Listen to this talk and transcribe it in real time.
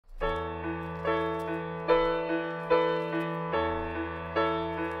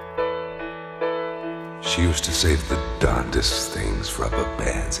She used to save the darndest things, rubber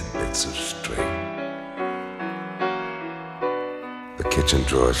bands and bits of string. The kitchen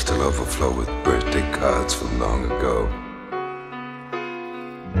drawers still overflow with birthday cards from long ago.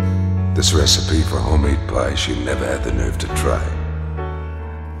 This recipe for homemade pie she never had the nerve to try.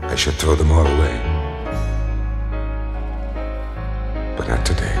 I should throw them all away, but not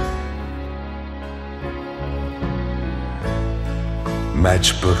today.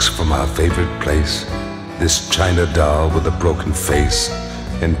 Matchbooks from our favorite place, this china doll with a broken face,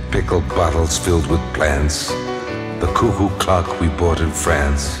 and pickle bottles filled with plants, the cuckoo clock we bought in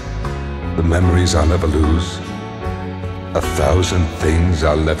France, the memories I'll never lose, 1,000 things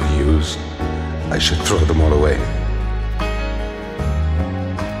I'll never use. I should throw them all away,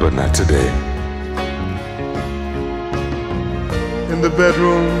 but not today. In the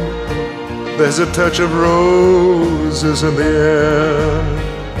bedroom, there's a touch of roses in the air,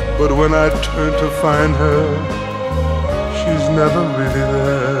 but when I turn to find her, she's never really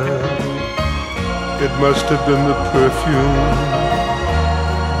there. It must have been the perfume,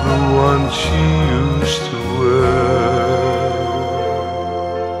 the one she used to wear.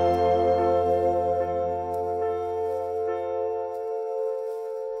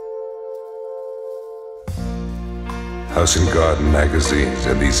 House and Garden magazines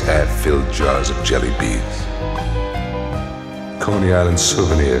and these half-filled jars of jelly beans. Coney Island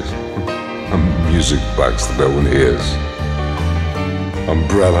souvenirs, a music box that no one hears.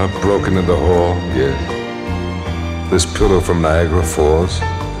 Umbrella broken in the hall, yes. This pillow from Niagara Falls,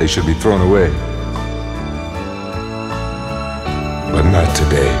 they should be thrown away. But not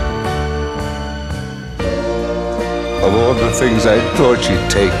today. Of all the things I thought she'd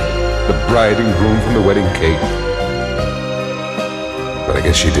take, the bride and groom from the wedding cake. But I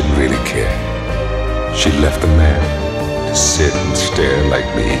guess she didn't really care. She left the man to sit and stare like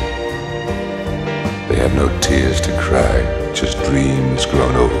me. They have no tears to cry, just dreams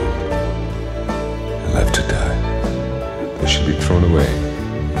grown old and left to die. They should be thrown away,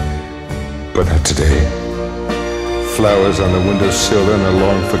 but not today. Flowers on the windowsill and a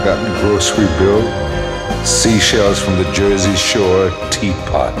long-forgotten grocery bill, seashells from the Jersey Shore,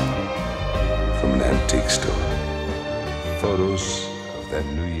 teapot from an antique store, photos of that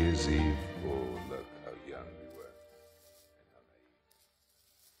New Year's Eve.